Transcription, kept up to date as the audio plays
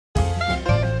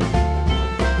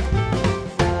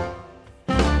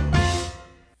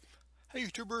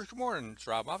YouTubers, good morning. It's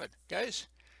Rob Moffett. Guys,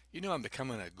 I'm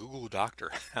becoming a Google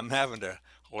doctor. I'm having to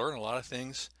learn a lot of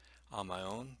things on my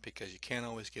own because you can't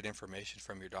always get information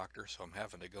from your doctor, so I'm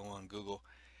having to go on Google.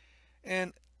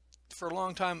 And for a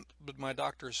long time, my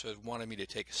doctors had wanted me to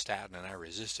take a statin, and I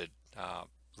resisted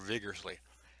vigorously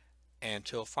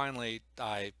until finally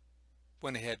I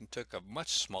went ahead and took a much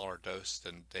smaller dose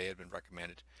than they had been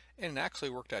recommended, and it actually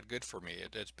worked out good for me.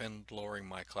 It's been lowering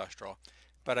my cholesterol.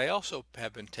 But I also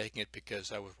have been taking it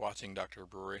because I was watching Dr.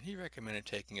 Brewer, and he recommended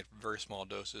taking it very small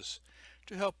doses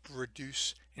to help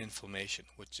reduce inflammation,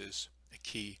 which is a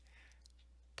key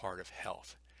part of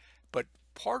health. But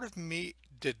part of me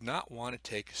did not want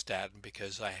to take a statin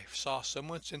because I saw so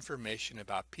much information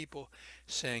about people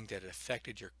saying that it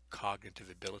affected your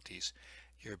cognitive abilities,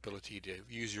 your ability to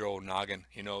use your old noggin,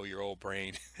 your old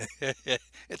brain.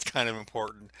 It's kind of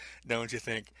important, don't you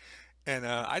think? And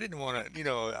I didn't want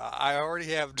to, I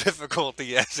already have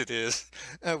difficulty as it is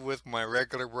with my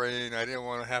regular brain. I didn't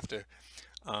want to have to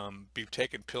be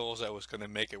taking pills that was going to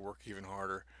make it work even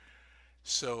harder.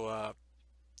 So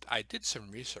I did some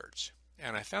research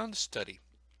and I found a study.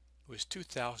 It was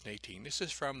 2018. This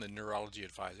is from the Neurology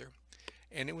Advisor,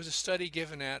 and it was a study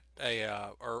given at there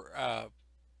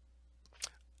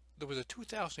was a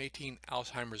 2018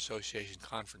 Alzheimer's Association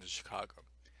conference in Chicago,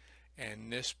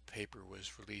 and this paper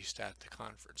was released at the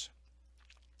conference.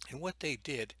 And what they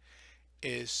did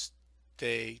is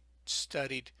they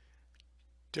studied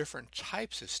different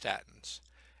types of statins,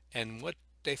 and what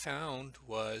they found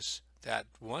was that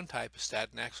one type of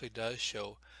statin actually does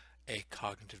show a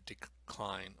cognitive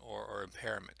decline or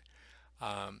impairment.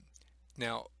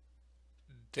 Now,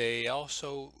 they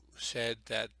also said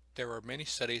that there were many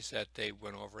studies that they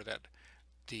went over that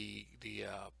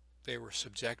they were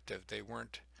subjective. They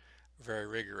weren't very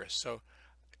rigorous. So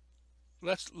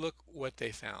let's look what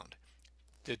they found.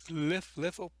 The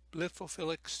lipophilic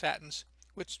statins,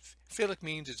 which philic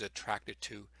means is attracted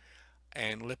to,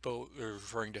 and lipo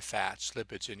referring to fats,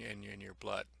 lipids in your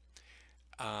blood.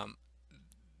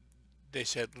 They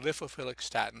said lipophilic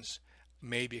statins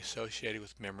may be associated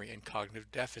with memory and cognitive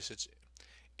deficits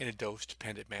in a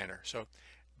dose-dependent manner. So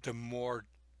the more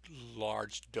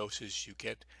large doses you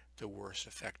get, the worse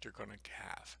effect you're going to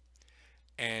have.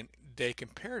 And they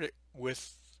compared it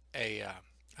with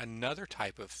another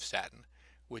type of statin,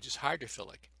 which is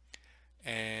hydrophilic.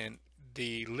 And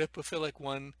the lipophilic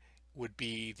one would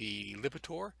be the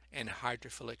Lipitor, and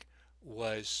hydrophilic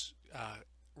was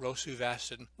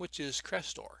rosuvastatin, which is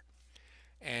Crestor.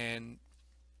 And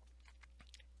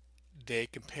they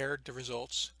compared the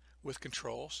results with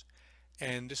controls,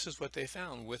 and this is what they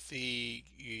found with the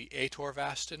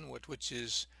atorvastatin, which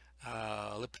is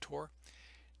Lipitor,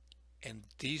 and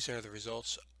these are the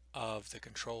results of the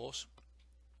controls.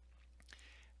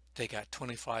 They got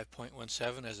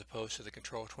 25.17 as opposed to the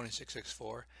control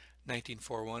 26.64,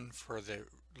 19.41 for the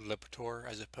Lipitor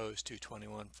as opposed to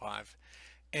 21.5,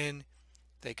 and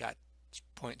they got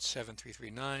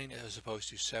 0.7339 as opposed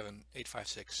to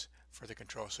 7.856 for the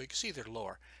control. So you can see they're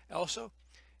lower. Also,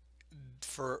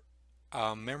 for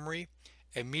memory,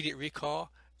 immediate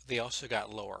recall, they also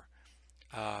got lower.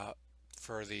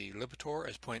 For the Lipitor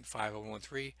as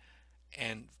 0.5013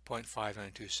 and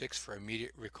 0.5926 for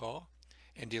immediate recall.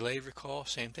 And delayed recall,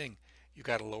 same thing. You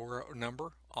got a lower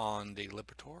number on the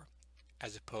Lipitor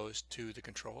as opposed to the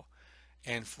control.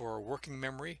 And for working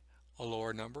memory, a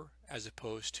lower number as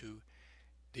opposed to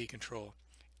the control.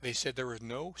 They said there were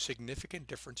no significant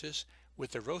differences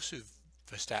with the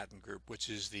rosuvastatin group, which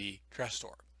is the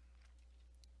Crestor.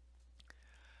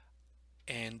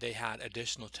 And they had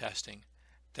additional testing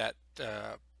that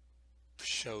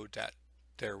showed that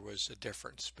there was a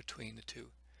difference between the two.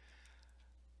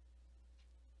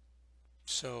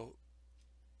 So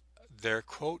their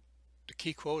quote, the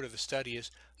key quote of the study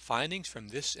is, "Findings from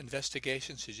this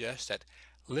investigation suggest that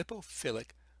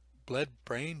lipophilic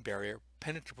blood-brain barrier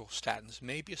penetrable statins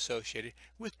may be associated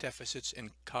with deficits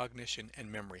in cognition and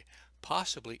memory,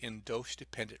 possibly in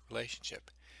dose-dependent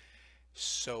relationship."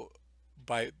 So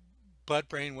by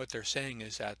blood-brain, what they're saying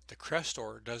is that the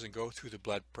Crestor doesn't go through the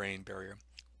blood-brain barrier,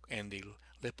 and the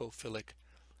lipophilic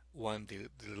one, the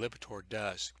Lipitor,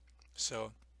 does.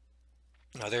 So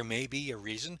now there may be a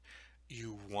reason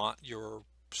you want your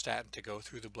statin to go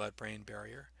through the blood-brain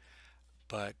barrier,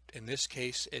 but in this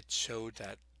case it showed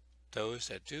that those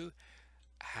that do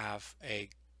have a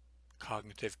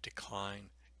cognitive decline,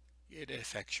 it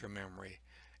affects your memory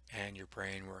and your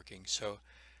brain working. So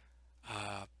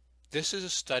this is a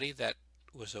study that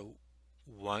was a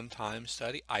one-time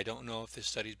study. I don't know if this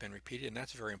study's been repeated, and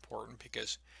that's very important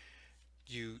because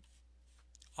you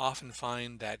often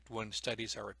find that when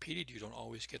studies are repeated, you don't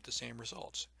always get the same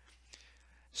results.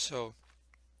 So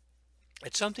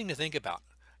it's something to think about.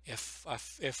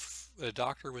 If the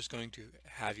doctor was going to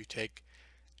have you take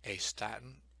a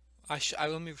statin,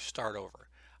 let me start over.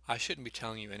 I shouldn't be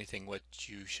telling you anything what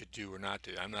you should do or not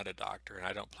do. I'm not a doctor and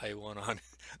I don't play one on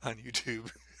on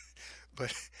YouTube.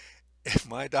 But if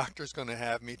my doctor's going to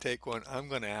have me take one, I'm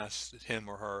going to ask him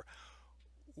or her,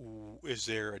 is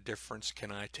there a difference?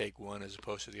 Can I take one as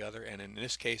opposed to the other? And in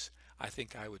this case, I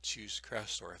think I would choose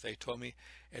Crestor. If they told me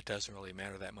it doesn't really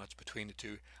matter that much between the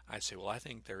two, I'd say, well, I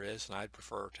think there is, and I'd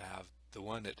prefer to have the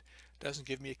one that doesn't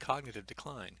give me a cognitive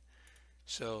decline.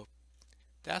 So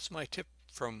that's my tip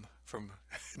from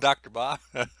Dr. Bob.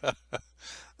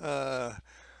 uh,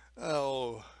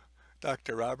 oh,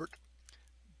 Dr. Robert.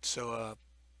 So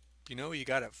you know, you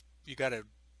gotta you gotta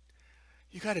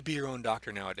be your own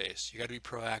doctor nowadays. You gotta be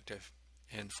proactive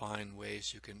and find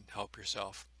ways you can help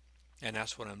yourself. And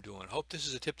that's what I'm doing. I hope this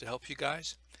is a tip that helps you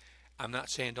guys. I'm not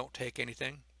saying don't take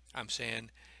anything. I'm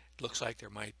saying it looks like there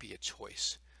might be a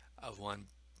choice of one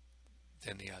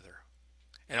than the other.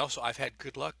 And also, I've had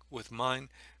good luck with mine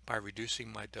by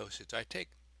reducing my dosage. I take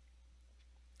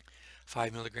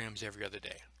 5 milligrams every other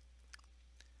day.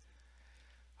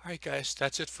 All right, guys,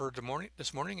 that's it for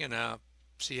this morning, and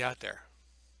see you out there.